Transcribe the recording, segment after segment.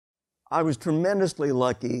I was tremendously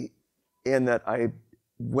lucky in that I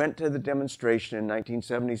went to the demonstration in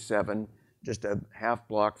 1977, just a half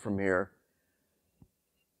block from here,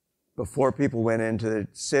 before people went in to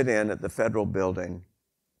sit in at the federal building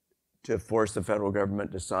to force the federal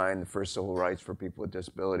government to sign the first civil rights for people with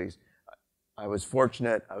disabilities. I was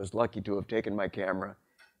fortunate, I was lucky to have taken my camera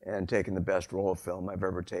and taken the best roll of film I've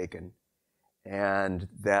ever taken. And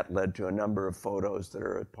that led to a number of photos that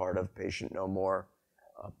are a part of Patient No More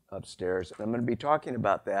upstairs. And I'm going to be talking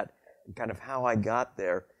about that and kind of how I got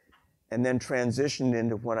there, and then transitioned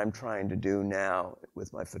into what I'm trying to do now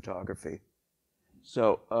with my photography.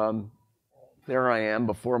 So there I am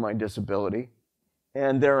before my disability,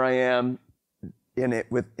 and there I am in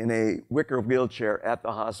a wicker wheelchair at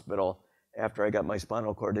the hospital after I got my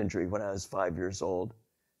spinal cord injury when I was 5 years old.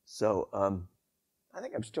 So I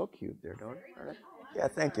think I'm still cute there, don't I? Right. Yeah,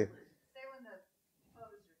 thank you. Say when the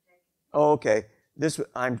photos are taken. Oh, okay.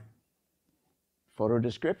 I'm photo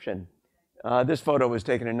description. This photo was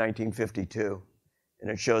taken in 1952,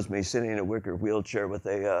 and it shows me sitting in a wicker wheelchair with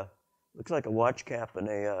a looks like a watch cap and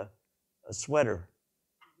a sweater,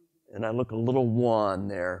 and I look a little wan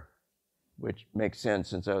there, which makes sense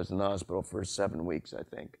since I was in the hospital for 7 weeks, I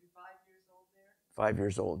think. You're 5 years old there? 5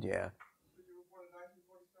 years old, yeah.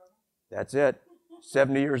 That's it.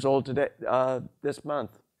 70 years old today, this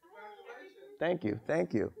month. Thank you,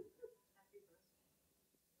 thank you.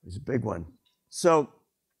 It's a big one. So,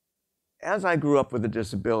 as I grew up with a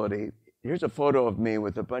disability, here's a photo of me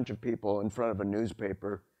with a bunch of people in front of a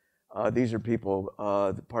newspaper. These are people,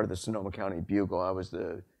 part of the Sonoma County Bugle. I was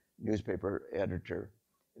the newspaper editor.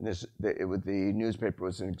 And the newspaper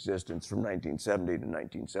was in existence from 1970 to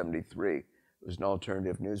 1973. It was an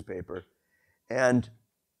alternative newspaper. And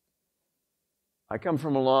I come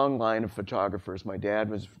from a long line of photographers. My dad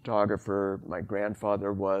was a photographer. My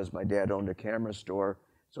grandfather was. My dad owned a camera store.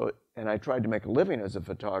 And I tried to make a living as a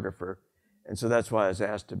photographer. And so that's why I was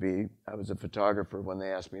asked to be, I was a photographer when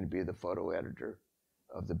they asked me to be the photo editor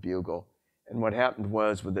of the Bugle. And what happened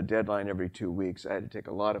was, with a deadline every 2 weeks, I had to take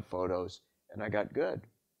a lot of photos, and I got good.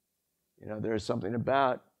 You know, there's something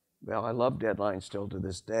about, well, I love deadlines still to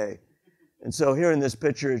this day. And so here in this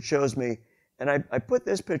picture, it shows me, and I put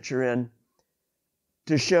this picture in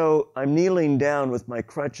to show I'm kneeling down with my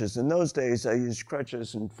crutches. In those days, I used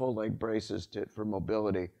crutches and full leg braces for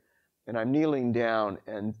mobility. And I'm kneeling down,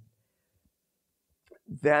 and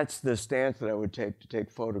that's the stance that I would take to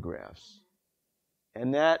take photographs.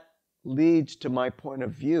 And that leads to my point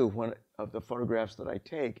of view of the photographs that I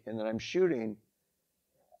take, and that I'm shooting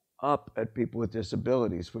up at people with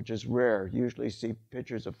disabilities, which is rare. You usually see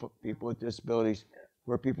pictures of people with disabilities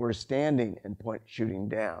where people are standing and shooting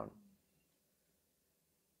down.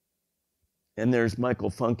 And there's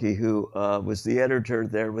Michael Funke, who was the editor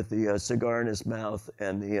there with the cigar in his mouth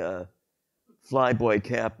and the flyboy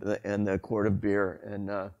cap and the quart of beer.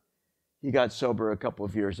 And he got sober a couple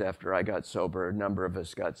of years after I got sober. A number of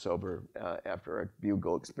us got sober after a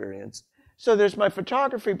Bugle experience. So there's my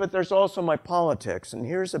photography, but there's also my politics. And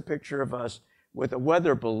here's a picture of us with a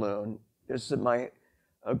weather balloon. This is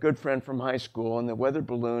a good friend from high school, and the weather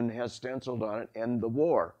balloon has stenciled on it, "End the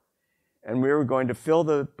War." And we were going to fill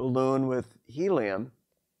the balloon with helium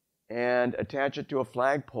and attach it to a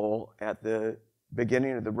flagpole at the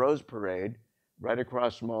beginning of the Rose Parade, right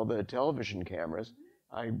across from all the television cameras.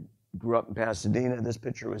 I grew up in Pasadena. This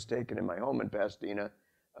picture was taken in my home in Pasadena,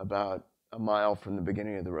 about a mile from the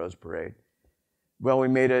beginning of the Rose Parade. Well, we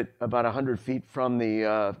made it about 100 feet from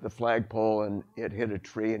the flagpole, and it hit a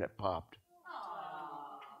tree and it popped.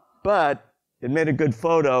 But it made a good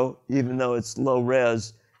photo, even though it's low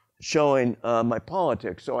res, showing my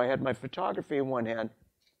politics. So I had my photography in one hand,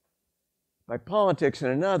 my politics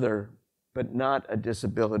in another, but not a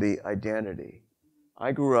disability identity.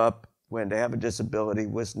 I grew up when to have a disability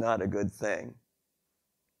was not a good thing.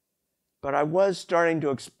 But I was starting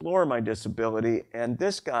to explore my disability, and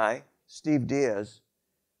this guy, Steve Diaz,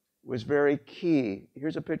 was very key.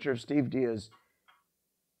 Here's a picture of Steve Diaz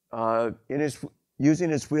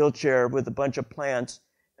using his wheelchair with a bunch of plants.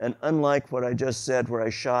 And unlike what I just said, where I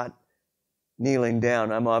shot kneeling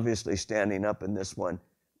down, I'm obviously standing up in this one.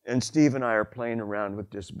 And Steve and I are playing around with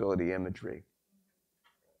disability imagery.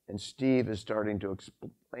 And Steve is starting to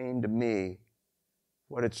explain to me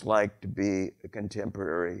what it's like to be a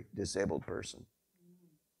contemporary disabled person.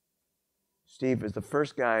 Steve is the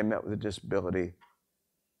first guy I met with a disability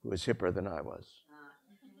who was hipper than I was,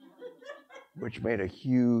 which made a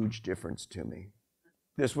huge difference to me.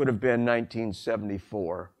 This would have been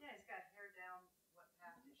 1974. Yeah, he's got hair down,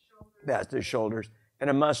 past his shoulders. Past his shoulders, and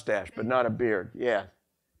a mustache, but not a beard. Yeah,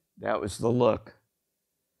 that was the look.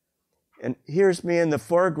 And here's me in the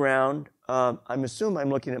foreground. I'm assuming I'm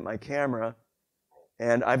looking at my camera,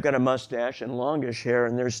 and I've got a mustache and longish hair,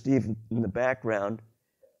 and there's Steve in the background.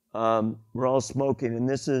 We're all smoking, and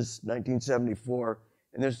this is 1974,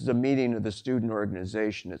 and this is a meeting of the student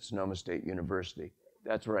organization at Sonoma State University.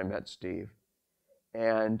 That's where I met Steve.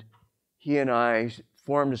 And he and I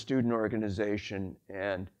formed a student organization,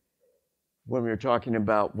 and when we were talking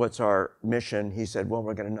about what's our mission, he said, well,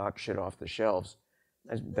 we're going to knock shit off the shelves.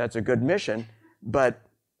 That's a good mission, but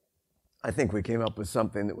I think we came up with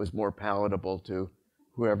something that was more palatable to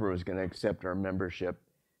whoever was going to accept our membership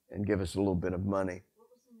and give us a little bit of money. What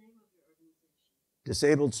was the name of your organization?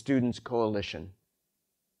 Disabled Students Coalition.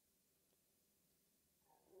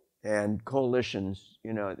 And coalitions,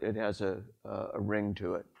 you know, it has a ring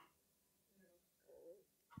to it.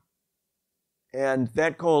 And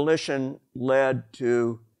that coalition led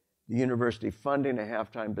to the university funding a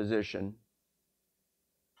half-time position.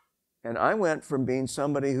 And I went from being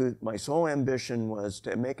somebody who my sole ambition was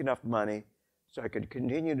to make enough money so I could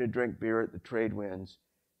continue to drink beer at the trade winds,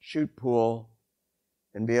 shoot pool,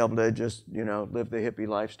 and be able to just, you know, live the hippie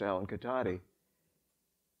lifestyle in Cotati.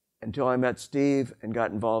 Until I met Steve and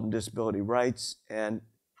got involved in disability rights and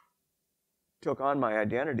took on my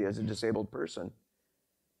identity as a disabled person.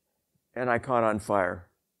 And I caught on fire.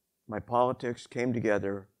 My politics came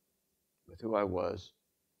together with who I was.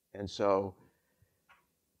 And so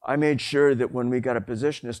I made sure that when we got a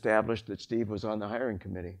position established that Steve was on the hiring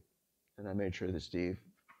committee. And I made sure that Steve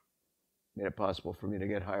made it possible for me to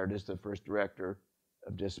get hired as the first director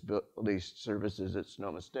of disability services at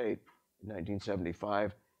Sonoma State in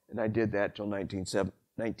 1975. And I did that till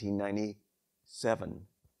 1997.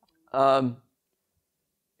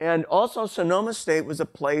 And also Sonoma State was a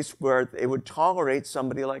place where they would tolerate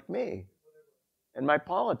somebody like me and my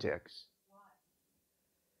politics.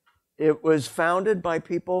 It was founded by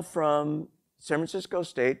people from San Francisco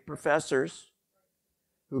State, professors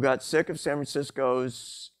who got sick of San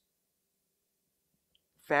Francisco's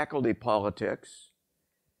faculty politics.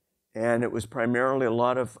 And it was primarily a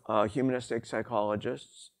lot of humanistic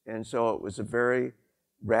psychologists. And so it was a very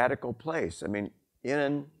radical place. I mean,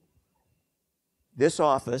 in this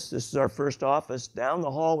office, this is our first office, down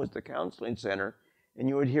the hall was the counseling center, and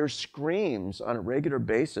you would hear screams on a regular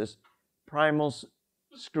basis. Primal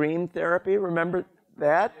scream therapy, remember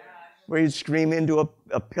that? Where you'd scream into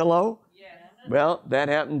a pillow? Well, that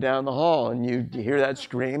happened down the hall, and you hear that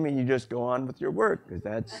scream, and you just go on with your work, because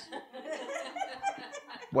that's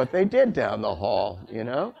what they did down the hall, you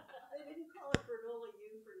know? They didn't call it Bernoulli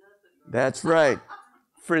U for nothing. That's right.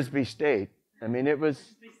 Frisbee State. I mean, it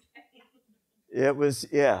was,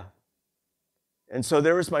 yeah. And so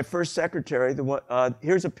there was my first secretary.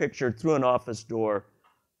 Here's a picture through an office door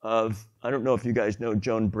of, I don't know if you guys know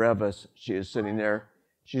Joan Brevis. She is sitting there.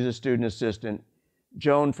 She's a student assistant.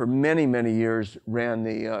 Joan, for many, many years, ran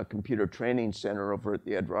the computer training center over at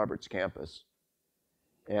the Ed Roberts campus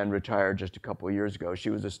and retired just a couple of years ago. She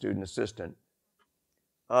was a student assistant.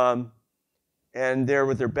 And there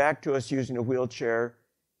with her back to us using a wheelchair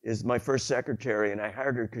is my first secretary, and I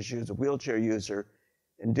hired her because she was a wheelchair user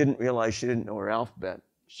and didn't realize she didn't know her alphabet.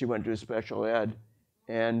 She went to a special ed,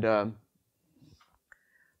 and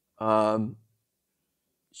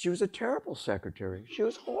she was a terrible secretary. She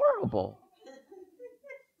was horrible.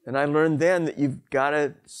 And I learned then that you've got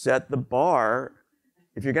to set the bar.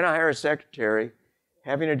 If you're going to hire a secretary,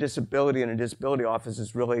 having a disability in a disability office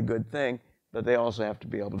is really a good thing, but they also have to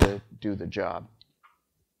be able to do the job.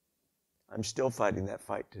 I'm still fighting that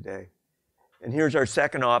fight today. And here's our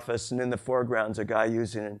second office, and in the foreground's a guy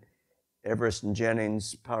using an Everest and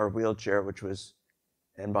Jennings power wheelchair,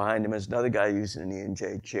 and behind him is another guy using an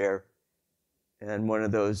E&J chair. And one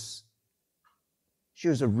of those, she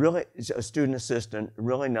was a student assistant, a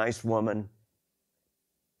really nice woman.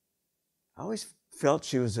 I always felt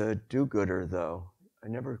she was a do-gooder, though. I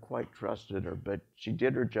never quite trusted her, but she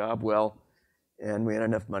did her job well, and we had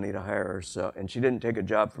enough money to hire her. And she didn't take a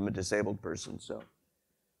job from a disabled person.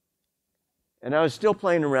 And I was still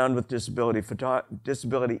playing around with disability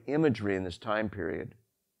imagery in this time period.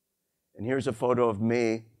 And here's a photo of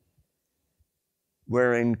me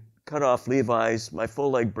wearing cut-off Levi's, my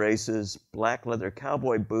full-leg braces, black leather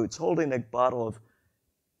cowboy boots, holding a bottle of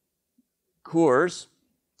Coors,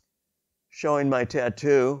 showing my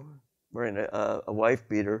tattoo, wearing a wife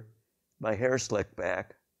beater, my hair slicked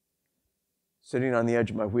back, sitting on the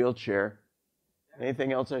edge of my wheelchair.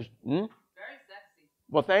 Anything else? Very sexy.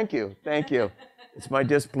 Well, thank you. Thank you. It's my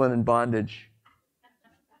discipline and bondage. I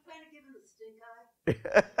plan to give him the stink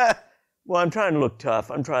eye. Well, I'm trying to look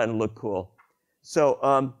tough. I'm trying to look cool.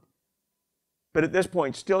 So, but at this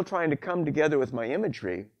point, still trying to come together with my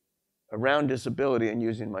imagery, around disability and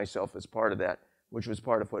using myself as part of that, which was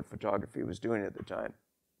part of what photography was doing at the time.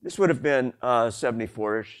 This would have been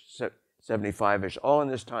 74-ish, 75-ish, all in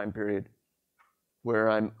this time period where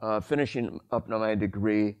I'm finishing up my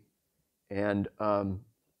degree and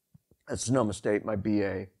at Sonoma State, my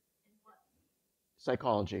BA,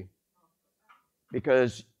 psychology,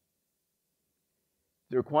 because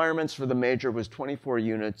the requirements for the major was 24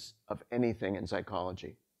 units of anything in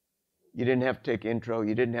psychology. You didn't have to take intro.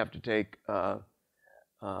 You didn't have to take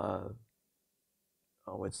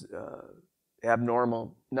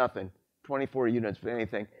abnormal, nothing. 24 units of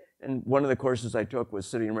anything. And one of the courses I took was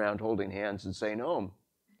sitting around holding hands and saying "Om,"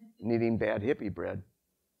 and eating bad hippie bread.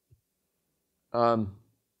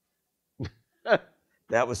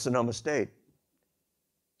 That was Sonoma State.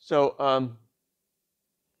 So,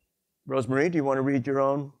 Rosemarie, do you want to read your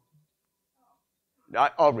own?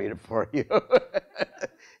 I'll read it for you.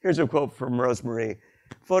 Here's a quote from Rosemarie.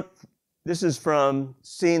 This is from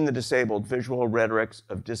Seeing the Disabled, Visual Rhetorics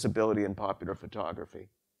of Disability in Popular Photography.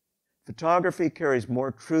 Photography carries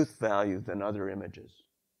more truth value than other images.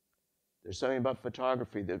 There's something about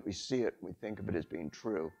photography that we see it and we think of it as being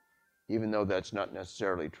true, even though that's not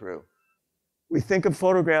necessarily true. We think of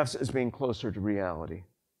photographs as being closer to reality.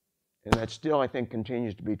 And that still, I think,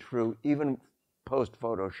 continues to be true, even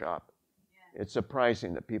post-Photoshop. Yeah. It's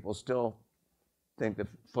surprising that people still think that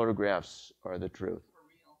photographs are the truth. For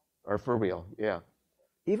real. Are for real, yeah.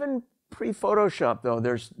 Even pre-Photoshop,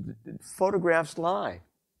 though, photographs lie.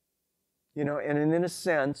 You know, and in a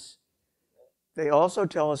sense, they also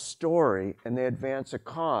tell a story and they advance a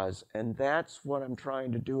cause, and that's what I'm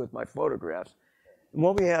trying to do with my photographs. And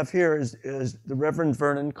what we have here is the Reverend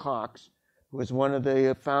Vernon Cox, who was one of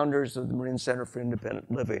the founders of the Marine Center for Independent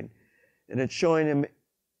Living. And it's showing him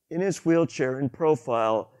in his wheelchair in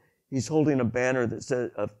profile. He's holding a banner that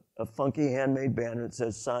says, a funky handmade banner that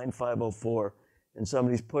says sign 504, and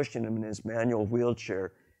somebody's pushing him in his manual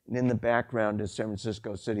wheelchair. And in the background is San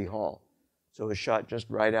Francisco City Hall. So it's shot just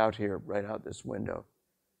right out here, right out this window.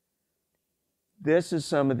 This is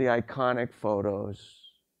some of the iconic photos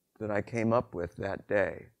that I came up with that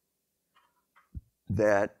day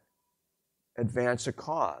that advance a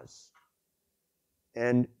cause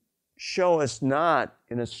and show us not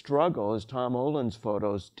in a struggle as Tom Olin's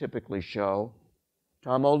photos typically show.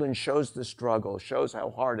 Tom Olin shows the struggle, shows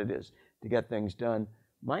how hard it is to get things done.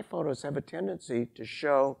 My photos have a tendency to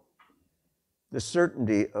show the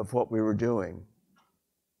certainty of what we were doing.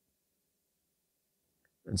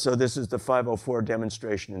 And so this is the 504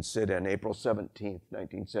 demonstration in sit-in, April 17th,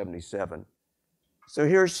 1977. So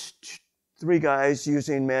here's three guys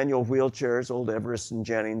using manual wheelchairs, old Everest and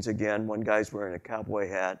Jennings again. One guy's wearing a cowboy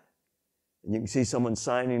hat. And you can see someone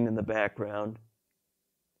signing in the background.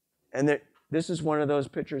 And this is one of those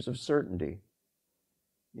pictures of certainty,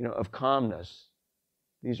 you know, of calmness.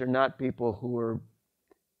 These are not people who are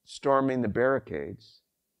storming the barricades.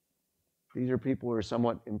 These are people who are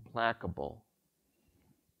somewhat implacable.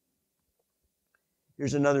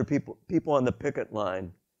 Here's another people on the picket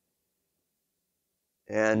line,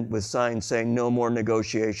 and with signs saying no more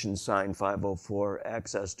negotiations, sign 504,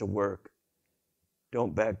 access to work.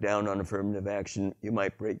 Don't back down on affirmative action. You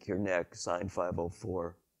might break your neck, sign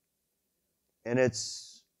 504. And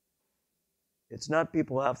it's not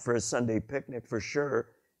people out for a Sunday picnic for sure.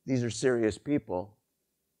 These are serious people.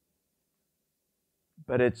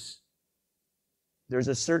 But there's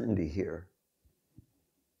a certainty here.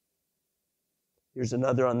 Here's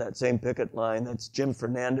another on that same picket line. That's Jim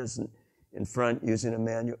Fernandez in front using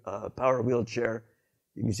a power wheelchair.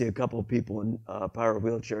 You can see a couple of people in power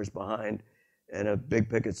wheelchairs behind, and a big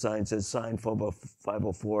picket sign says, sign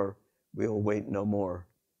 504, we'll wait no more.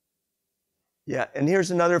 Yeah, and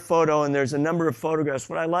here's another photo, and there's a number of photographs.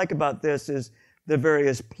 What I like about this is the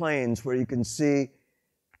various planes where you can see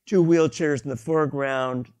two wheelchairs in the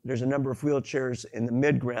foreground. There's a number of wheelchairs in the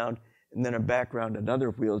midground, and then a background,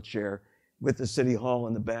 another wheelchair with the City Hall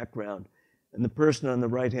in the background. And the person on the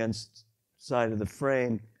right-hand side of the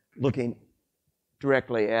frame looking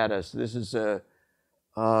directly at us. This is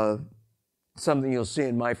something you'll see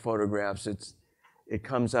in my photographs. It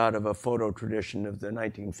comes out of a photo tradition of the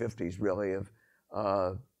 1950s, really,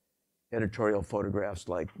 of editorial photographs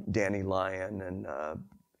like Danny Lyon and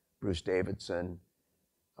Bruce Davidson,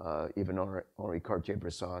 even Henri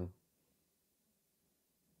Cartier-Bresson.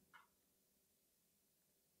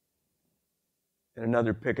 And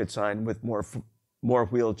another picket sign with more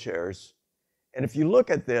wheelchairs. And if you look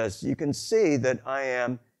at this, you can see that I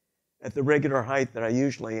am at the regular height that I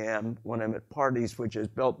usually am when I'm at parties, which is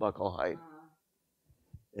belt buckle height.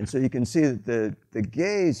 And so you can see that the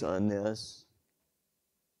gaze on this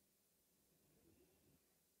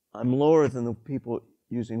I'm lower than the people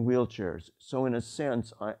using wheelchairs. So in a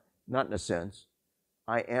sense, not in a sense,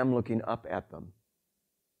 I am looking up at them.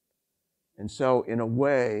 And so in a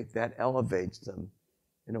way, that elevates them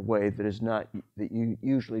in a way that is not, that you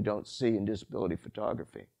usually don't see in disability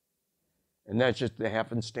photography. And that's just the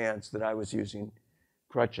happenstance that I was using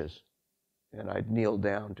crutches. And I'd kneel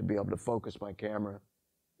down to be able to focus my camera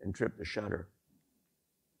and trip the shutter.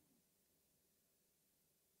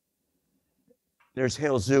 There's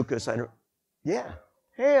Hale Zukas. Yeah,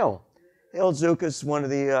 Hale. Hale Zukas, one of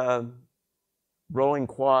the rolling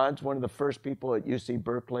quads, one of the first people at UC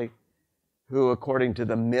Berkeley who, according to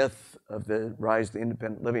the myth of the rise of the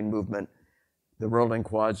independent living movement, the rolling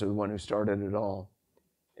quads are the one who started it all.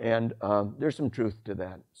 And there's some truth to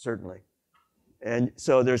that, certainly. And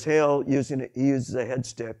so there's Hale he uses a head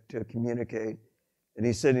stick to communicate, and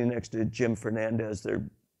he's sitting next to Jim Fernandez. They're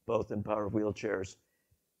both in power wheelchairs.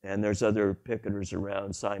 And there's other picketers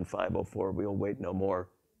around, sign 504, we'll wait no more,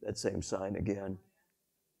 that same sign again.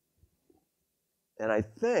 And I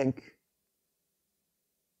think,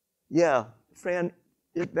 yeah, Fran,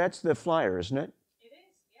 that's the flyer, isn't it? It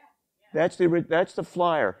is, yeah. That's the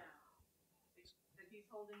flyer. That he's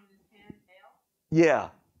holding in his hand, Hale? Yeah.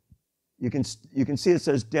 You can see it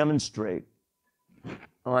says demonstrate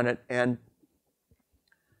on it. And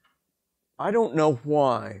I don't know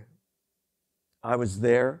why I was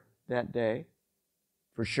there that day,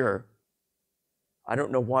 for sure. I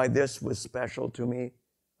don't know why this was special to me,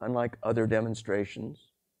 unlike other demonstrations.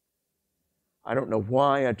 I don't know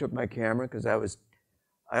why I took my camera, because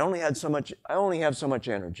I only have so much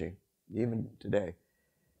energy, even today.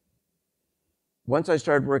 Once I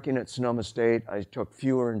started working at Sonoma State, I took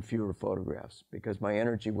fewer and fewer photographs because my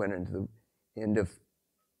energy went into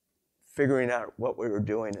figuring out what we were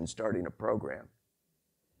doing and starting a program,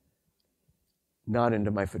 not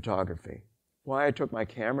into my photography. Why I took my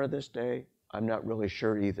camera this day, I'm not really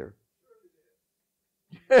sure either.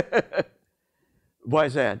 Why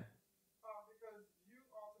is that? Because you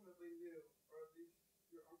ultimately knew, or at least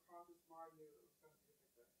your unconscious mind knew it was going to be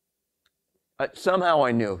a big thing. Somehow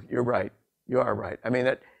I knew. You're right. You are right. I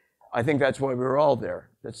mean, I think that's why we were all there,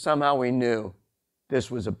 that somehow we knew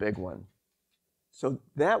this was a big one. So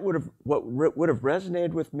that what would have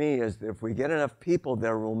resonated with me is that if we get enough people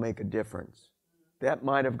there, we'll make a difference. That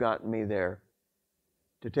might have gotten me there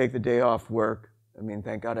to take the day off work. I mean,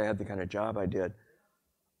 thank God I had the kind of job I did.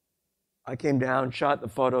 I came down, shot the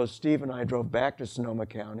photos. Steve and I drove back to Sonoma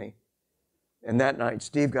County. And that night,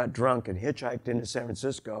 Steve got drunk and hitchhiked into San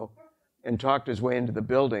Francisco and talked his way into the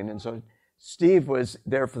building. And so Steve was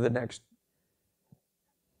there for the next,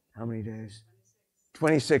 how many days?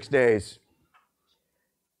 26 days.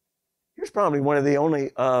 Here's probably one of the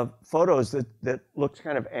only photos that looks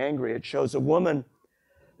kind of angry. It shows a woman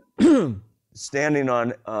standing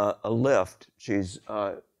on a lift. She's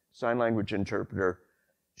a sign language interpreter.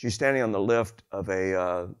 She's standing on the lift of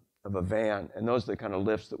a van, and those are the kind of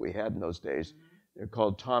lifts that we had in those days. They're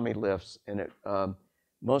called Tommy lifts, and it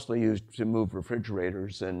mostly used to move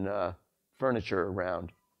refrigerators and furniture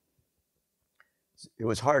around. It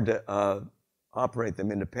was hard to operate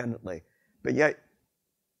them independently, but yet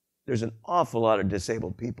there's an awful lot of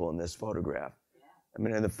disabled people in this photograph. I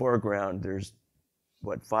mean, in the foreground, there's,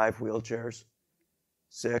 what, 5 wheelchairs?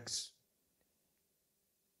 6?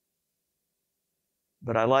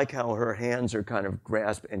 But I like how her hands are kind of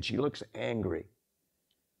grasped, and she looks angry.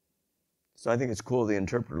 So I think it's cool the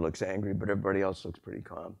interpreter looks angry, but everybody else looks pretty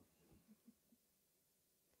calm.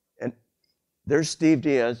 And there's Steve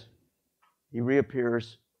Diaz. He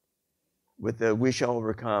reappears with the "We Shall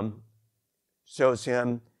Overcome." Shows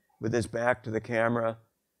him with his back to the camera,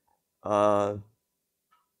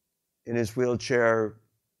 in his wheelchair,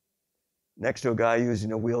 next to a guy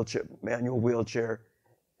using a wheelchair, manual wheelchair,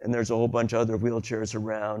 and there's a whole bunch of other wheelchairs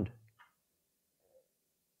around.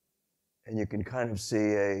 And you can kind of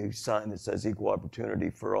see a sign that says equal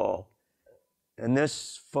opportunity for all. And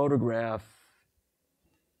this photograph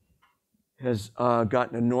has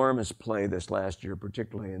gotten enormous play this last year,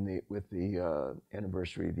 particularly with the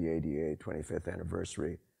anniversary of the ADA, 25th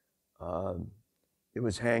anniversary. It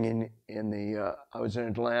was hanging in I was in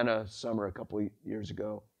Atlanta summer a couple of years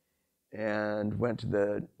ago and went to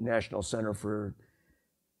the National Center for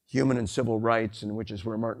Human and Civil Rights, and which is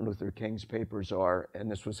where Martin Luther King's papers are, and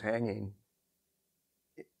this was hanging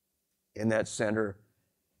in that center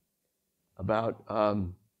about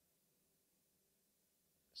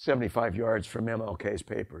 75 yards from MLK's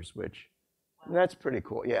papers, which, that's pretty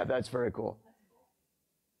cool. Yeah, that's very cool.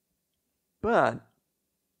 But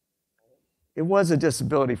it was a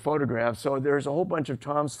disability photograph, so there's a whole bunch of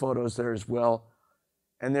Tom's photos there as well,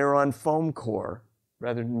 and they're on foam core.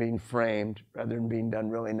 rather than being framed, rather than being done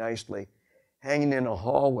really nicely, hanging in a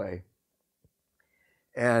hallway.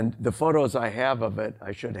 And the photos I have of it,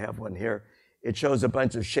 I should have one here, it shows a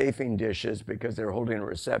bunch of chafing dishes because they're holding a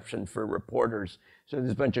reception for reporters. So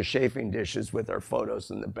there's a bunch of chafing dishes with our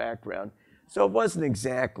photos in the background. So it wasn't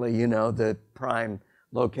exactly, you know, the prime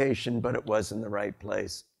location, but it was in the right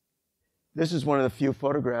place. This is one of the few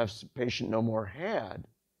photographs Patient No More had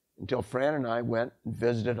until Fran and I went and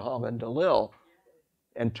visited Holland DeLille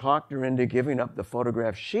and talked her into giving up the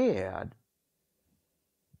photograph she had.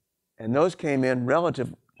 And those came in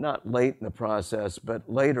not late in the process, but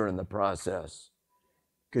later in the process.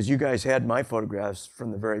 Because you guys had my photographs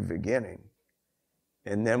from the very beginning.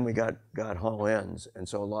 And then we got Holland's, and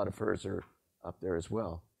so a lot of hers are up there as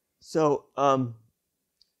well. So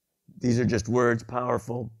these are just words: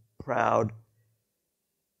 powerful, proud.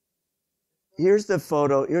 Here's the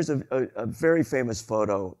photo. Here's a very famous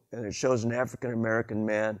photo, and it shows an African-American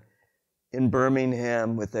man in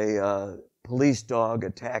Birmingham with a police dog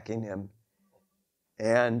attacking him.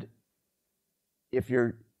 And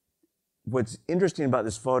what's interesting about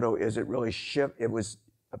this photo is it really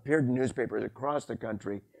appeared in newspapers across the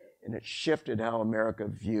country, and it shifted how America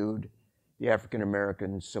viewed the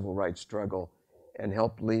African-American civil rights struggle and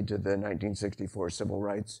helped lead to the 1964 Civil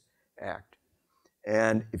Rights Act.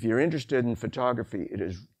 And if you're interested in photography, it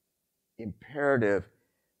is imperative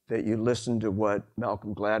that you listen to what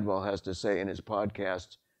Malcolm Gladwell has to say in his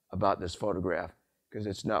podcast about this photograph, because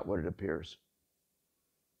it's not what it appears.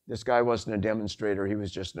 This guy wasn't a demonstrator, he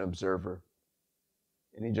was just an observer.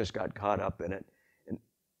 And he just got caught up in it.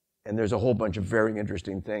 And there's a whole bunch of very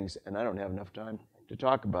interesting things, and I don't have enough time to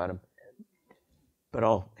talk about them. But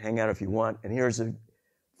I'll hang out if you want. And here's a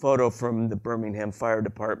photo from the Birmingham Fire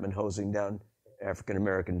Department hosing down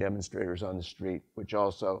African-American demonstrators on the street, which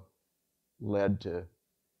also led to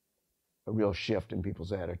a real shift in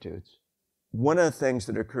people's attitudes. One of the things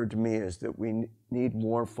that occurred to me is that we need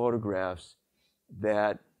more photographs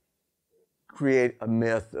that create a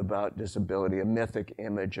myth about disability, a mythic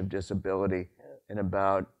image of disability, and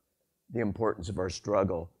about the importance of our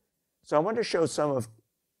struggle. So I want to show some of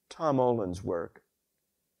Tom Olin's work.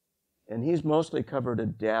 And he's mostly covered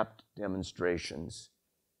ADAPT demonstrations,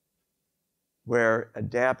 where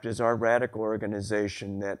ADAPT is our radical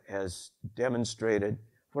organization that has demonstrated.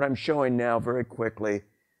 What I'm showing now very quickly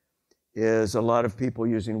is a lot of people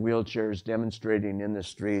using wheelchairs demonstrating in the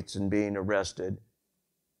streets and being arrested.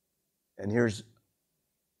 And here's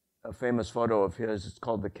a famous photo of his. It's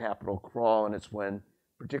called the Capitol Crawl, and it's when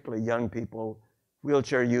particularly young people,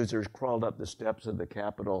 wheelchair users, crawled up the steps of the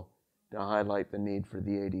Capitol to highlight the need for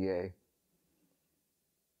the ADA.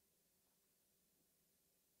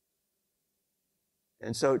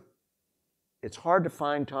 And so it's hard to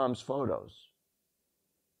find Tom's photos.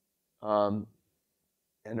 And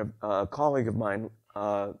a colleague of mine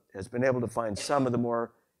has been able to find some of the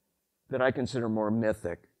more, that I consider more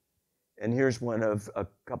mythic. And here's one of a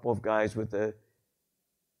couple of guys with the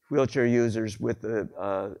wheelchair users with the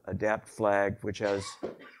ADAPT flag, which has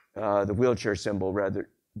the wheelchair symbol rather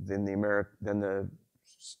than the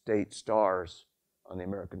state stars on the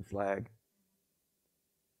American flag.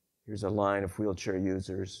 Here's a line of wheelchair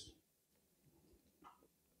users.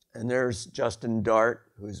 And there's Justin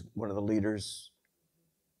Dart, who's one of the leaders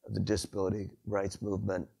of the disability rights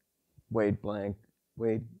movement. Wade Blank.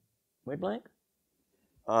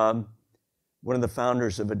 One of the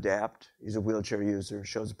founders of ADAPT. He's a wheelchair user.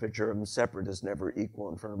 Shows a picture of him separate as never equal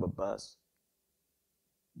in front of a bus.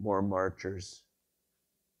 More marchers.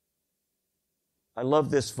 I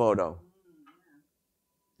love this photo.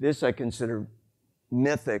 This I consider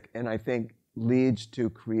mythic, and I think leads to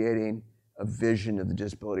creating a vision of the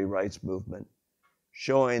disability rights movement,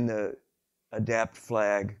 showing the ADAPT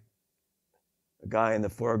flag, a guy in the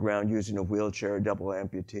foreground using a wheelchair, a double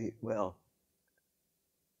amputee, well,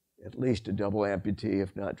 at least a double amputee,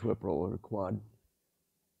 if not triple or quad.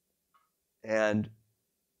 And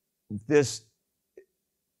this,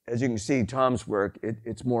 as you can see, Tom's work,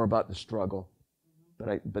 it's more about the struggle,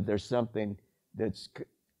 but there's something that's,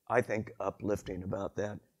 I think, uplifting about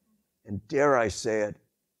that. And dare I say it,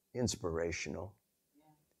 inspirational.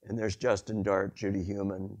 And there's Justin Dart, Judy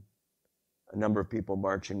Heumann, a number of people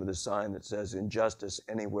marching with a sign that says, "Injustice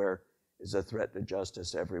anywhere is a threat to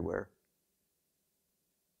justice everywhere."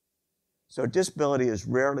 So disability is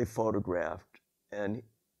rarely photographed, and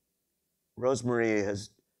Rosemarie has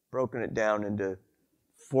broken it down into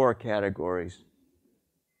 4 categories.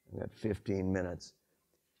 I've got 15 minutes.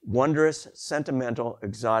 Wondrous, sentimental,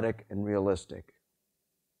 exotic, and realistic.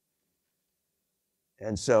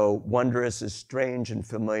 And so wondrous is strange and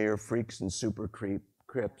familiar, freaks and super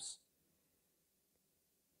creeps.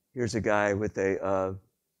 Here's a guy with a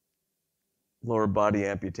lower body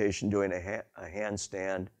amputation doing a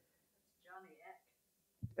handstand. Johnny Eck.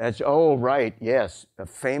 That's, oh, right, yes, a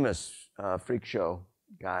famous freak show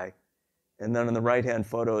guy. And then on the right-hand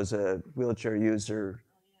photo is a wheelchair user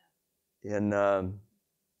in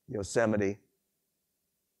Yosemite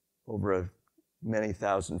over a many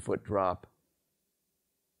thousand-foot drop.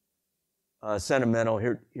 Sentimental,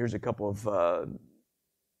 here's a couple of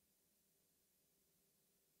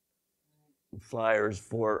flyers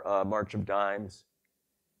for March of Dimes.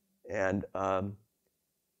 And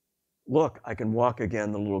look, I can walk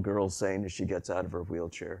again, the little girl's saying as she gets out of her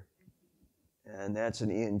wheelchair. And that's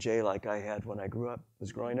an E&J like I had when I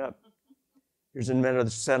was growing up. Here's another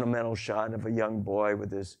sentimental shot of a young boy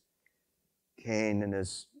with his cane and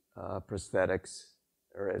his prosthetics,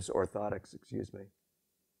 or his orthotics, excuse me.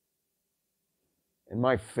 And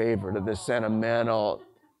my favorite of the sentimental,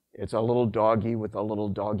 it's a little doggy with a little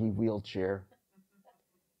doggy wheelchair.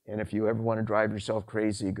 And if you ever want to drive yourself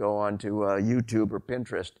crazy, go onto YouTube or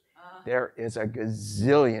Pinterest. There is a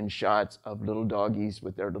gazillion shots of little doggies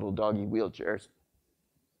with their little doggy wheelchairs.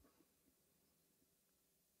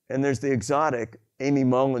 And there's the exotic, Amy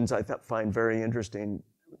Mullins, I find very interesting.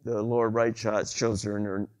 The lower right shot shows her in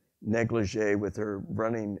her negligee with her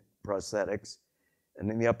running prosthetics. And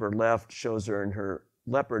then the upper left shows her in her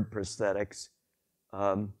leopard prosthetics.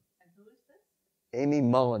 And who is this? Amy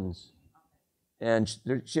Mullins. And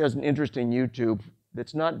she has an interesting YouTube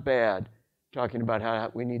that's not bad, talking about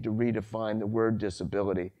how we need to redefine the word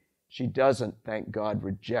disability. She doesn't, thank God,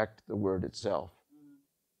 reject the word itself.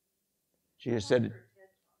 She just said,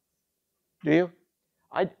 do you?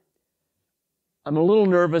 I'm a little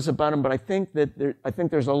nervous about them, but I think that I think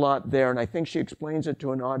there's a lot there, and I think she explains it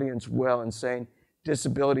to an audience well in saying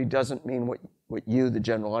disability doesn't mean what you, the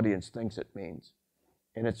general audience, thinks it means.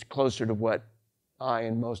 And it's closer to what I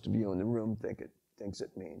and most of you in the room thinks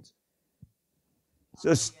it means.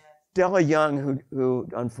 So Stella Young, who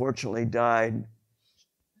unfortunately died,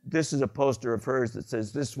 this is a poster of hers that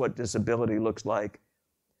says, "This is what disability looks like.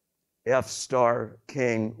 F star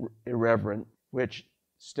King irreverent," which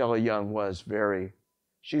Stella Young was very.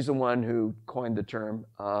 She's the one who coined the term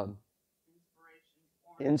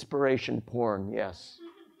inspiration porn, yes.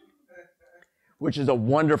 Which is a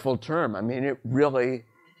wonderful term. I mean, it really,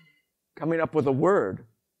 coming up with a word.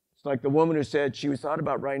 It's like the woman who said she thought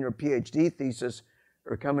about writing her PhD thesis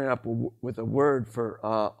or coming up with a word for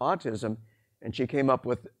autism, and she came up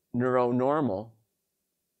with neuronormal,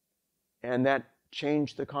 and that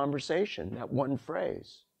changed the conversation, that one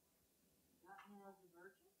phrase.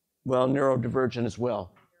 Well, neurodivergent as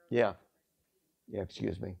well. Yeah. Yeah,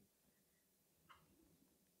 excuse me.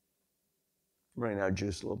 I'm running out of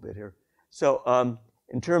juice a little bit here. So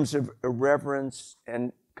in terms of irreverence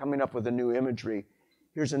and coming up with a new imagery,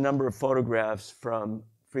 here's a number of photographs from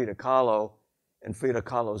Frida Kahlo and Frida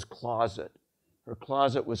Kahlo's closet. Her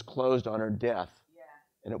closet was closed on her death. Yeah.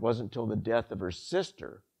 And it wasn't until the death of her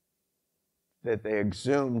sister that they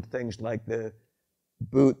exhumed things like the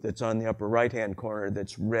boot that's on the upper right-hand corner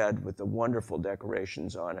that's red with the wonderful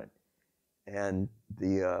decorations on it, and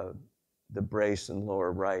the brace in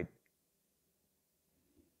lower right.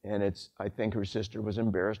 And I think her sister was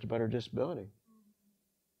embarrassed about her disability.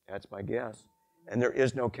 That's my guess. And there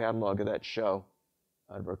is no catalog of that show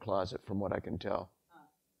out of her closet from what I can tell.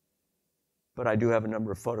 But I do have a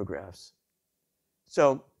number of photographs.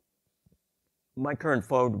 So my current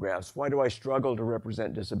photographs, why do I struggle to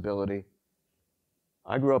represent disability?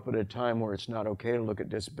 I grew up at a time where it's not okay to look at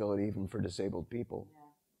disability even for disabled people. Yeah.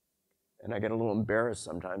 And I get a little embarrassed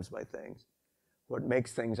sometimes by things. What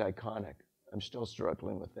makes things iconic? I'm still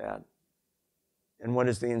struggling with that. And what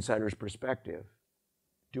is the insider's perspective?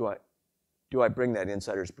 Do I bring that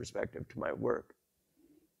insider's perspective to my work?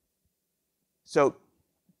 So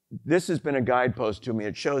this has been a guidepost to me.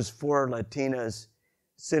 It shows 4 Latinas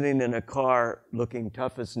sitting in a car looking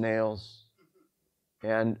tough as nails.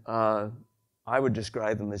 And I would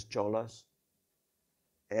describe them as cholas.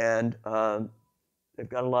 And they've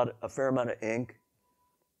got a fair amount of ink.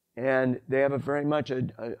 And they have very much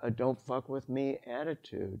a don't fuck with me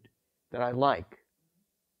attitude that I like.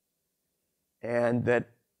 And that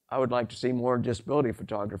I would like to see more disability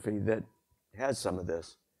photography that has some of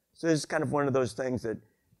this. So this is kind of one of those things that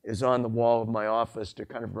is on the wall of my office to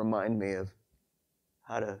kind of remind me of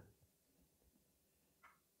how to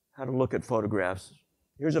look at photographs.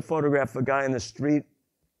 Here's a photograph of a guy in the street.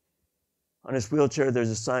 On his wheelchair, there's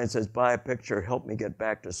a sign that says, "Buy a picture, help me get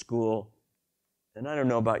back to school." And I don't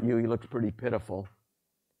know about you, he looked pretty pitiful.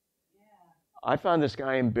 Yeah. I found this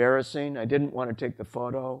guy embarrassing. I didn't want to take the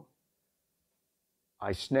photo.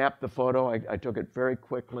 I snapped the photo. I took it very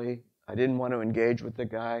quickly. I didn't want to engage with the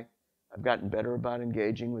guy. I've gotten better about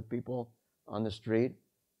engaging with people on the street.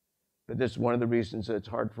 But this is one of the reasons that it's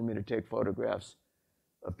hard for me to take photographs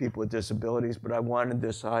of people with disabilities, but I wanted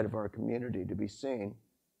this side of our community to be seen.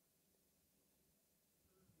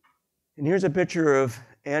 And here's a picture of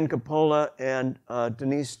Ann Coppola, and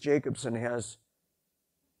Denise Jacobson has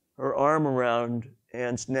her arm around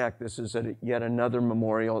Ann's neck. This is at yet another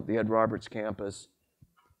memorial at the Ed Roberts campus.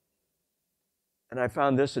 And I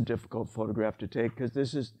found this a difficult photograph to take because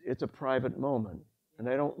it's a private moment. And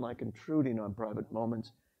I don't like intruding on private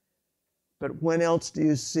moments. But when else do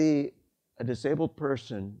you see a disabled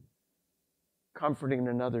person comforting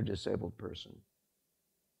another disabled person?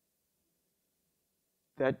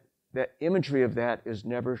 That imagery of that is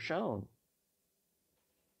never shown.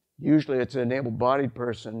 Usually it's an able-bodied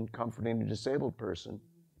person comforting a disabled person.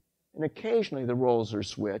 And occasionally the roles are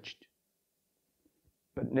switched,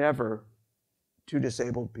 but never two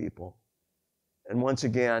disabled people. And once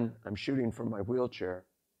again, I'm shooting from my wheelchair,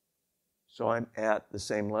 so I'm at the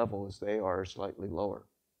same level as they are, slightly lower.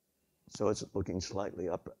 So it's looking slightly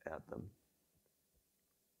up at them.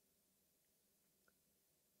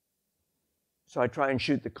 So I try and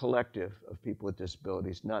shoot the collective of people with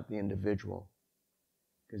disabilities, not the individual.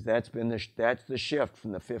 Because that's the shift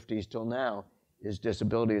from the 50s till now, is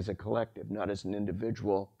disability as a collective, not as an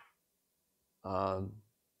individual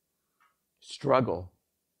struggle,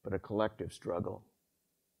 but a collective struggle.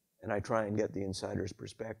 And I try and get the insider's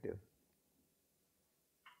perspective.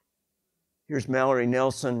 Here's Mallory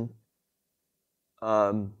Nelson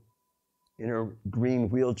in her green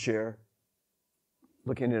wheelchair,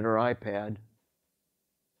 looking at her iPad.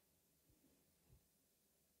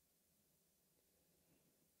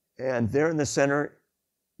 And there in the center,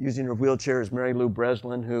 using her wheelchair, is Mary Lou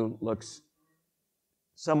Breslin, who looks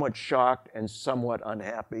somewhat shocked and somewhat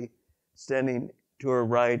unhappy. Standing to her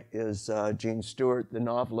right is Jean Stewart, the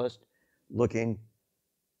novelist, looking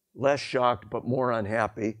less shocked but more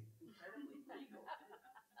unhappy.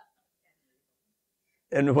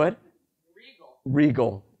 And what?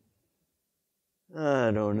 Regal.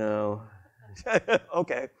 I don't know.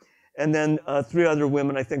 Okay. And then three other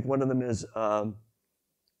women. I think one of them is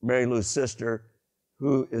Mary Lou's sister,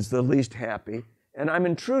 who is the least happy. And I'm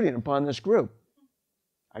intruding upon this group.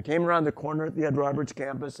 I came around the corner at the Ed Roberts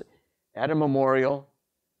campus at a memorial.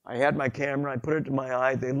 I had my camera. I put it to my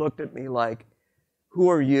eye. They looked at me like, who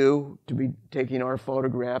are you to be taking our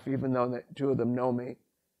photograph, even though the two of them know me?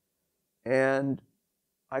 And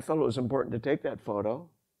I felt it was important to take that photo.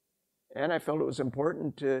 And I felt it was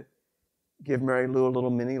important to give Mary Lou a little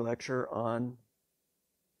mini lecture on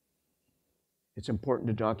it's important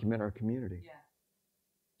to document our community. Yeah.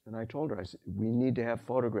 And I told her, I said, we need to have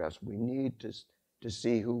photographs. We need to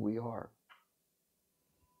see who we are.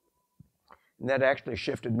 And that actually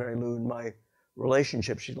shifted Mary Lou in my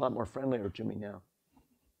relationship. She's a lot more friendlier to me now.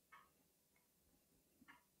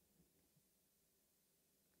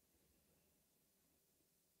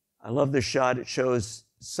 I love this shot. It shows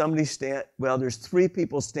somebody there's three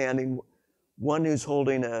people standing. One who's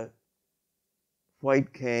holding a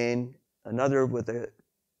white cane, another with a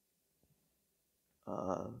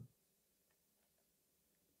I'm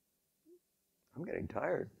getting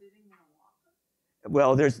tired.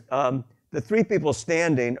 Well, there's the three people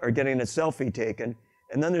standing are getting a selfie taken,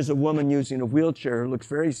 and then there's a woman using a wheelchair who looks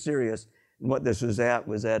very serious. And what this was at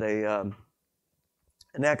an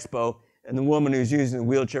expo, and the woman who's using the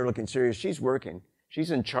wheelchair looking serious, she's working.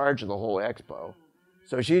 She's in charge of the whole expo.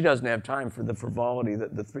 So she doesn't have time for the frivolity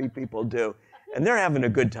that the three people do. And they're having a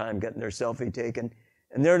good time getting their selfie taken.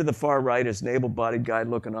 And there to the far right is an able-bodied guy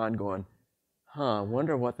looking on going, I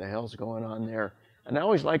wonder what the hell's going on there. And I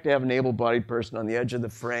always like to have an able-bodied person on the edge of the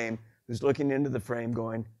frame who's looking into the frame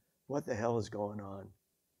going, what the hell is going on?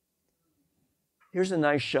 Here's a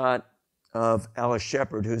nice shot of Alice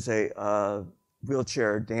Shepard, who's a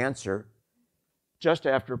wheelchair dancer, just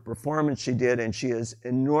after a performance she did, and she is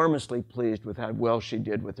enormously pleased with how well she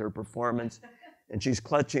did with her performance. And she's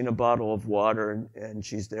clutching a bottle of water, and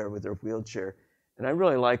she's there with her wheelchair. And I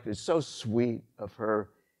really like this. So sweet of her.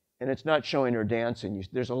 And it's not showing her dancing.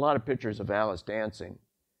 There's a lot of pictures of Alice dancing.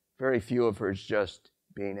 Very few of hers just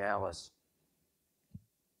being Alice.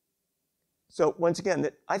 So once again,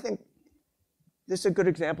 I think this is a good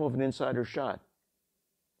example of an insider shot.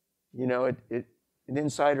 You know, an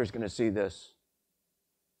insider is going to see this.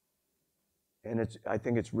 And I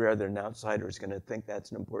think it's rare that an outsider is going to think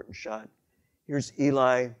that's an important shot. Here's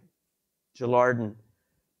Eli Gillardin,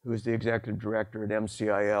 who is the executive director at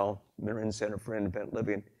MCIL, Marin Center for Independent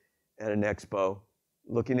Living, at an expo,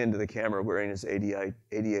 looking into the camera wearing his ADA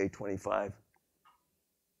 25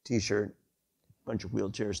 t-shirt, bunch of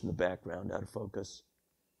wheelchairs in the background, out of focus.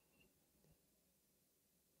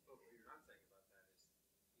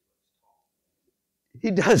 He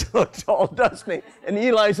does look tall, doesn't he? And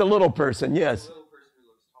Eli's a little person, yes.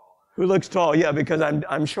 Who looks tall, yeah, because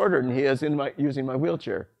I'm shorter than he is using my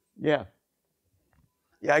wheelchair. Yeah.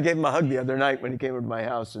 Yeah, I gave him a hug the other night when he came over to my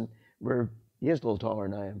house, and he is a little taller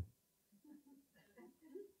than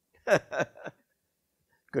I am.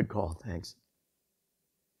 Good call, thanks.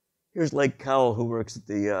 Here's Lake Cowell, who works at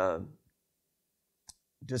the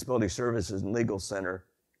Disability Services and Legal Center,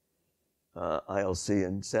 ILC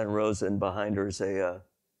in Santa Rosa, and behind her is a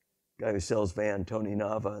guy who sells van, Tony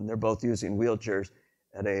Nava, and they're both using wheelchairs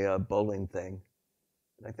at a bowling thing.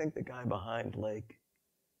 And I think the guy behind Lake,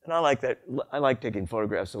 and I like that. I like taking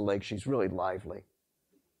photographs of Lake. She's really lively.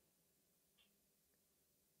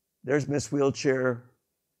 There's Miss Wheelchair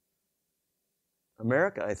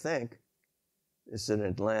America, I think. It's in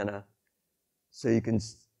Atlanta. So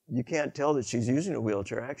you can't tell that she's using a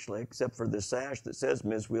wheelchair, actually, except for the sash that says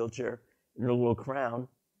Ms. Wheelchair and her little crown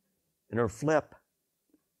and her flip.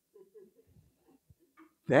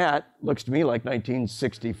 That looks to me like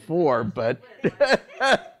 1964, but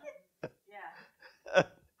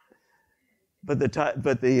but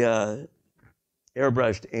the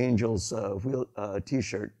airbrushed Angels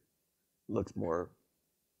t-shirt looks more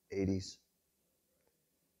 80s.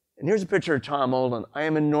 And here's a picture of Tom Olin. I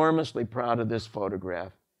am enormously proud of this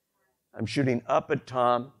photograph. I'm shooting up at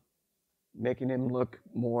Tom, making him look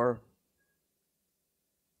more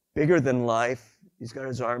bigger than life. He's got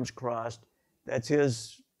his arms crossed. That's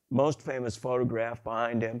his most famous photograph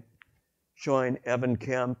behind him, showing Evan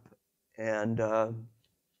Kemp and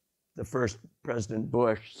the first President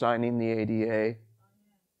Bush signing the ADA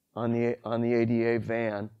on the ADA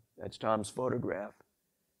van. That's Tom's photograph.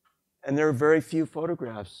 And there are very few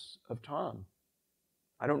photographs of Tom.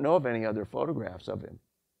 I don't know of any other photographs of him.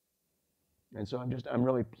 And so I'm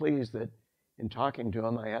really pleased that in talking to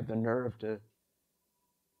him, I had the nerve to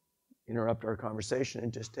interrupt our conversation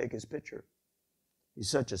and just take his picture. He's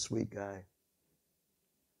such a sweet guy.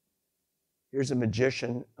 Here's a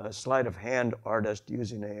magician, a sleight of hand artist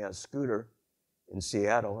using a scooter in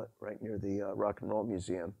Seattle, right near the Rock and Roll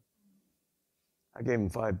Museum. I gave him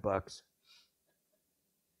 $5.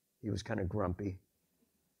 He was kind of grumpy.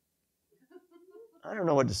 I don't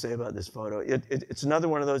know what to say about this photo. It's another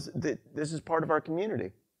one of those, this is part of our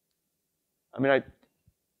community. I mean,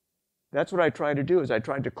 that's what I try to do, is I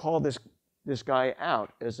tried to call this guy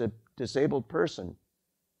out as a disabled person.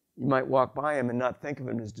 You might walk by him and not think of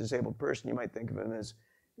him as a disabled person. You might think of him as,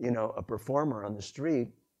 a performer on the street,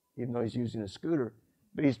 even though he's using a scooter.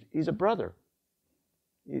 But he's a brother.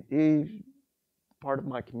 He's part of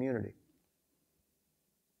my community.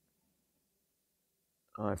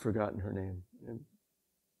 Oh, I've forgotten her name.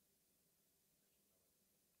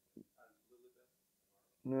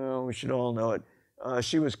 No, we should all know it.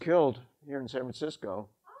 She was killed here in San Francisco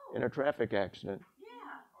in a traffic accident.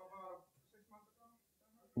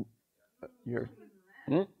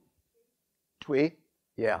 Twee?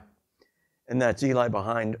 Yeah. And that's Eli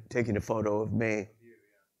behind taking a photo of me.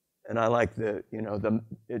 And I like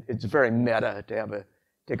it's very meta to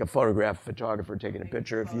take a photographer taking a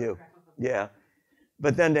picture of you. Yeah.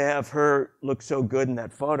 But then to have her look so good in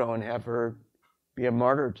that photo and have her be a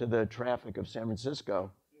martyr to the traffic of San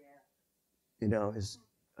Francisco, it's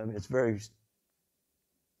very,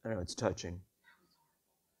 it's touching.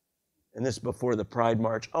 And this is before the Pride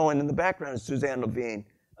March. Oh, and in the background is Suzanne Levine,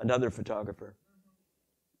 another photographer.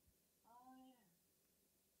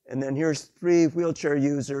 And then here's 3 wheelchair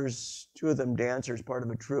users, 2 of them dancers, part of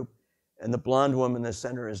a troupe. And the blonde woman in the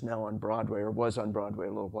center is now on Broadway, or was on Broadway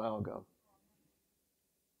a little while ago.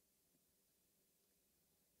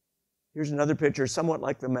 Here's another picture, somewhat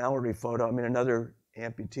like the Mallory photo. Another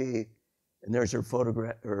amputee. And there's her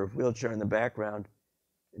wheelchair in the background.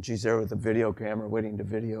 And she's there with a video camera waiting to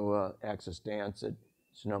video Access Dance at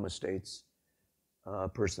Sonoma State's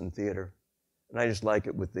Person Theater. And I just like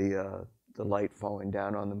it with the light falling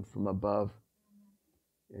down on them from above.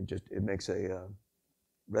 It makes a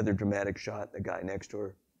rather dramatic shot, the guy next to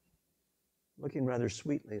her, looking rather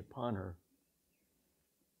sweetly upon her.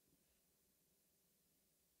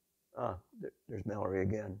 There's Mallory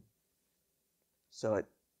again. So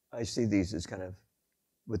I see these as kind of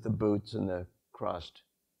with the boots and the crossed.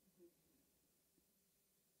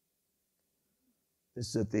 This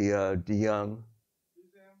is at the DeYoung.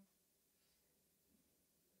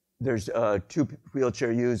 There's 2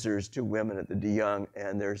 wheelchair users, 2 women at the DeYoung,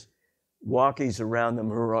 and there's walkies around them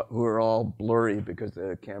who are all blurry because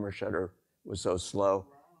the camera shutter was so slow.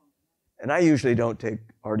 And I usually don't take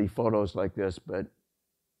arty photos like this, but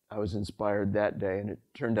I was inspired that day, and it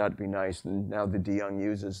turned out to be nice. And now the DeYoung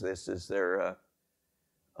uses this as their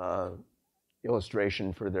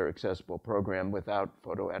illustration for their accessible program without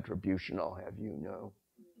photo attribution, I'll have you know.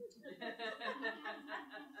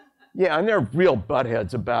 Yeah, and they're real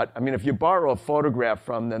buttheads about, I mean, if you borrow a photograph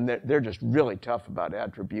from them, they're just really tough about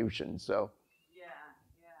attribution, so. Yeah,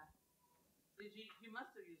 yeah. You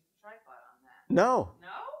must have used a tripod on that. No.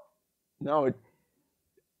 No? No,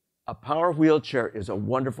 a power wheelchair is a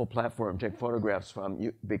wonderful platform to take photographs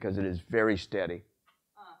from because it is very steady.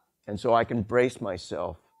 And so I can brace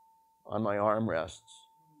myself on my armrests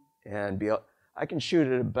and I can shoot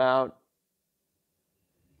at about,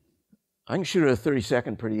 I can shoot at a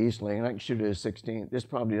 32nd pretty easily, and I can shoot at a 16th. This is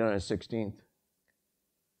probably done at a 16th.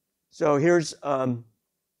 So here's Ann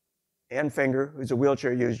Finger, who's a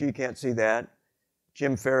wheelchair user. You can't see that.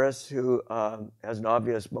 Jim Ferris, who has an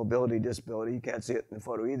obvious mobility disability. You can't see it in the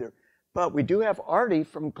photo either. But we do have Artie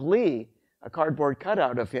from Glee, a cardboard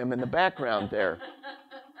cutout of him in the background there.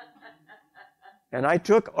 And I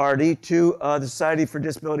took Artie to the Society for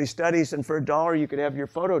Disability Studies, and for $1 you could have your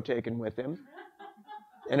photo taken with him.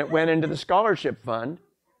 And it went into the scholarship fund.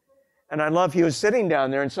 And I love, he was sitting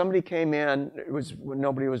down there, and somebody came in, it was when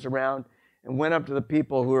nobody was around, and went up to the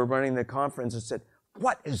people who were running the conference and said,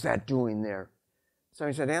 "What is that doing there?" So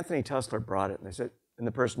he said, "Anthony Tusler brought it." And they said, and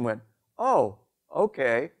the person went, "Oh,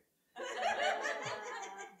 okay."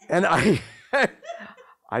 And I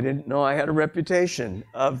didn't know I had a reputation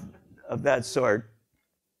of that sort.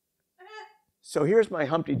 So here's my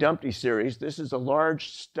Humpty Dumpty series. This is a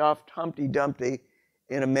large stuffed Humpty Dumpty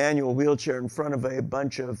in a manual wheelchair in front of a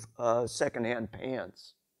bunch of secondhand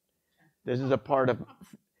pants. This is a part of,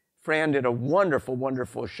 Fran did a wonderful,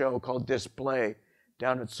 wonderful show called Display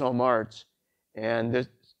down at Somme Arts. And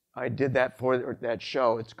I did that for that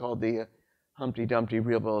show. It's called the Humpty Dumpty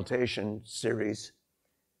Rehabilitation Series.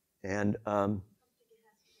 And Humpty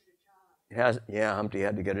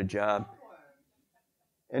had to get a job.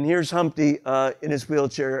 And here's Humpty in his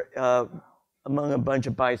wheelchair among a bunch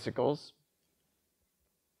of bicycles.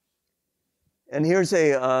 And here's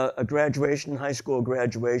a graduation, high school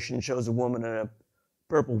graduation, shows a woman in a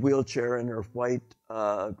purple wheelchair in her white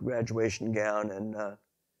graduation gown and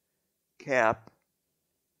cap,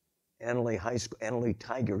 Annalee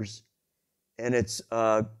Tigers. And it's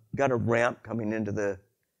got a ramp coming into the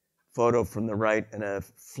photo from the right and a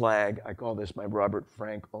flag. I call this my Robert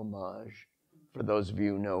Frank homage, for those of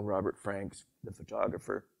you who know Robert Frank's the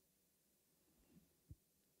photographer.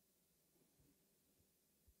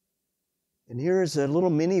 And here's a little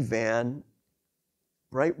minivan,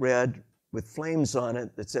 bright red, with flames on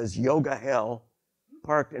it that says Yoga Hell,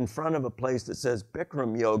 parked in front of a place that says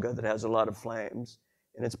Bikram Yoga that has a lot of flames,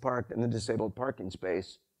 and it's parked in the disabled parking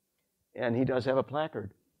space. And he does have a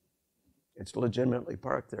placard. It's legitimately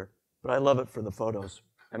parked there. But I love it for the photos.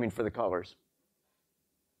 I mean, for the colors.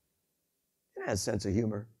 It has a sense of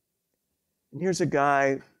humor. And here's a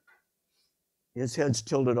guy, his head's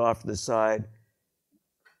tilted off to the side,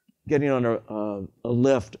 getting on a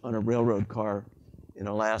lift on a railroad car in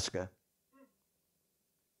Alaska.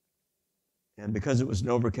 And because it was an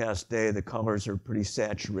overcast day, the colors are pretty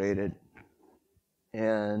saturated.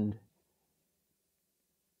 And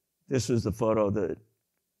this was the photo that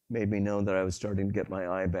made me know that I was starting to get my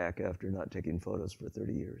eye back after not taking photos for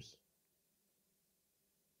 30 years.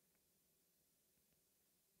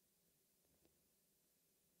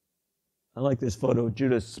 I like this photo of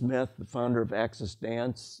Judith Smith, the founder of Access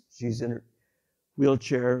Dance. She's in her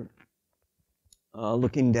wheelchair,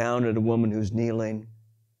 looking down at a woman who's kneeling.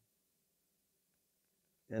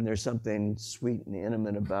 And there's something sweet and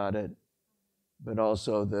intimate about it. But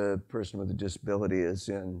also the person with a disability is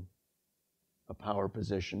in a power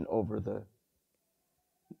position over the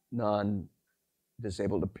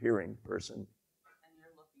non-disabled appearing person. And you're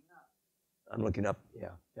looking up. I'm looking up,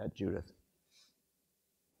 yeah, at Judith.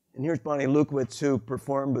 And here's Bonnie Lukowitz, who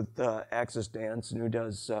performed with Access Dance and who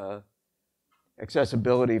does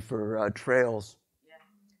accessibility for trails,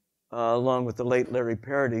 along with the late Larry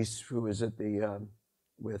Paradis, who was at the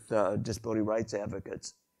with disability rights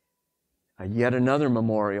advocates. Yet another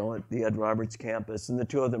memorial at the Ed Roberts campus, and the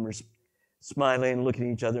two of them are smiling, looking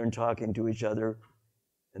at each other and talking to each other.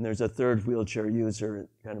 And there's a third wheelchair user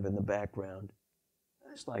kind of in the background.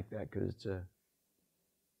 I just like that because it's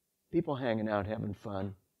people hanging out, having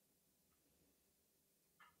fun.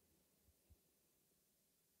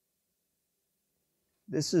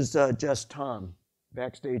 This is Jess Tom,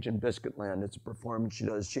 backstage in Biscuitland. It's a performance she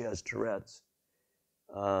does. She has Tourette's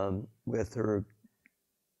with her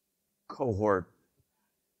cohort,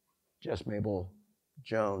 Jess Mabel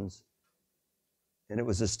Jones. And it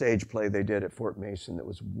was a stage play they did at Fort Mason that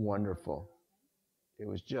was wonderful. It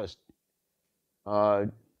was just, her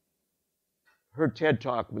TED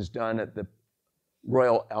Talk was done at the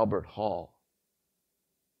Royal Albert Hall.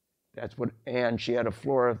 That's what, and she had a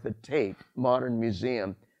floor at the Tate Modern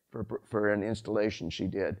Museum for an installation she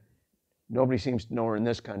did. Nobody seems to know her in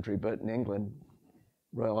this country, but in England,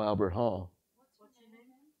 Royal Albert Hall. What's her name?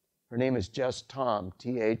 Her name is Jess Thom,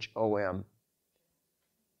 Thom.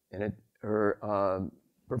 And her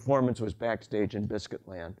performance was backstage in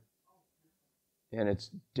Biscuitland. And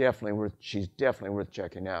she's definitely worth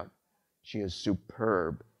checking out. She is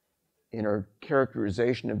superb in her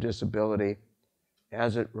characterization of disability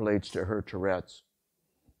as it relates to her Tourette's.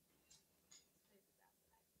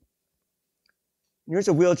 Here's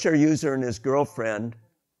a wheelchair user and his girlfriend.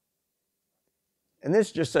 And this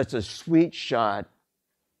is just such a sweet shot.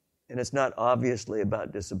 And it's not obviously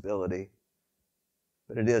about disability,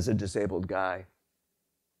 but it is a disabled guy.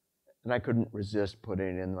 And I couldn't resist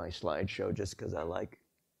putting it in my slideshow just because I like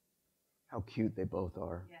how cute they both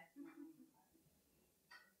are. Yeah.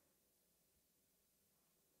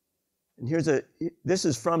 And this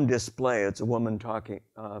is from Display. It's a woman talking,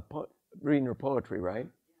 reading her poetry, right?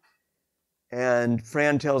 And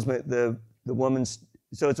Fran tells me the woman's,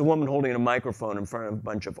 so it's a woman holding a microphone in front of a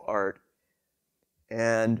bunch of art.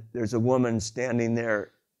 And there's a woman standing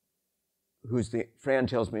there Fran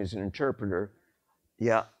tells me is an interpreter.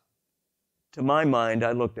 Yeah. To my mind,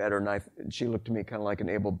 I looked at her and she looked to me kind of like an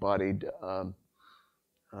able-bodied, I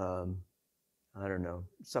don't know,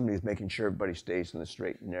 somebody who's making sure everybody stays in the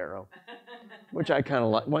straight and narrow, which I kind of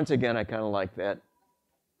like. Once again, I kind of like that.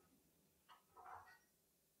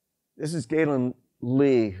 This is Galen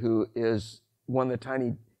Lee, who won the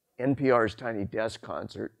NPR's Tiny Desk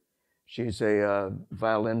concert. She's a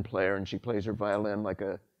violin player, and she plays her violin like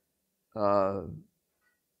a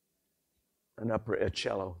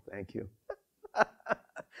cello. Thank you.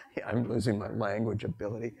 Yeah, I'm losing my language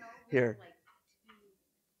ability here.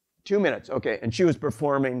 2 minutes, okay. And she was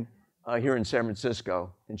performing here in San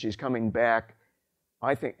Francisco, and she's coming back.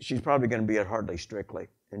 I think she's probably going to be at Hardly Strictly.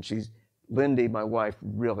 And Lindy, my wife,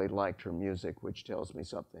 really liked her music, which tells me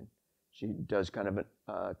something. She does kind of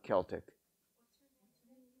a Celtic.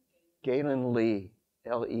 Galen Lee,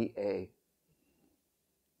 L-E-A.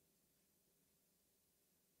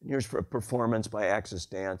 And here's for a performance by Axis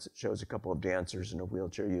Dance. It shows a couple of dancers and a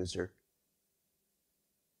wheelchair user.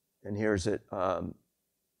 And here's it.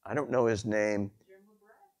 I don't know his name. Jim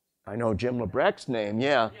LeBrecht. I know Jim LeBrecht's name,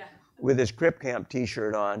 yeah. With his Crip Camp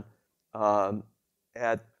t-shirt on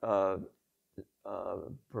at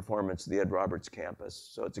performance at the Ed Roberts campus.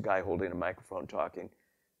 So it's a guy holding a microphone talking,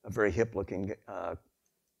 a very hip-looking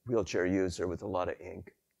wheelchair user with a lot of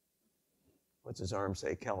ink. What's his arm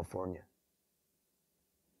say? California.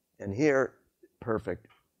 And here, perfect.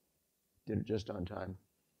 Did it just on time.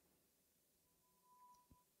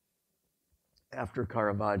 After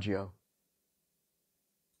Caravaggio.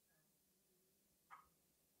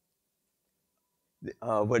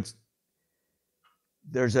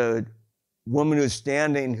 There's a woman who's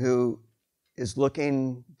standing who is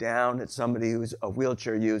looking down at somebody who's a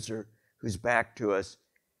wheelchair user who's back to us.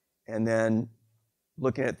 And then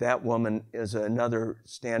looking at that woman is another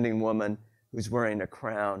standing woman who's wearing a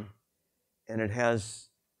crown. And it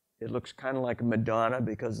looks kind of like a Madonna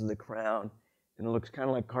because of the crown. And it looks kind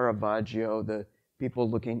of like Caravaggio, the people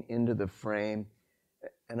looking into the frame.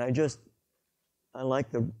 And I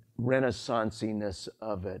like the Renaissance-iness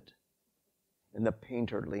of it and the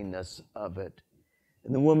painterliness of it.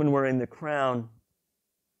 And the woman wearing the crown,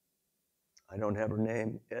 I don't have her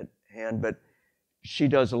name at hand, but she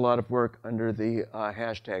does a lot of work under the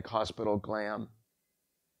hashtag Hospital Glam.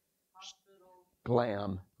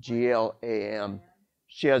 Glam, G-L-A-M.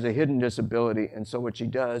 She has a hidden disability, and so what she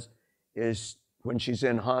does is when she's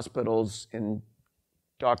in hospitals, in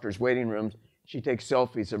doctors' waiting rooms, she takes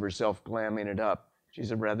selfies of herself glamming it up. She's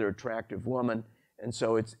a rather attractive woman, and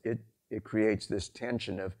so it creates this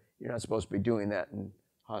tension of you're not supposed to be doing that in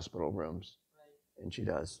hospital rooms, right. And she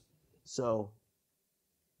does. So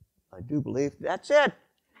I do believe that's it.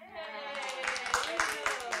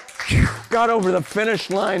 Got over the finish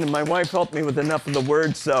line, and my wife helped me with enough of the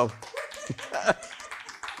words, so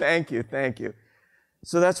thank you.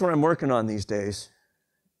 So that's what I'm working on these days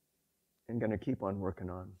and going to keep on working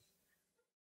on.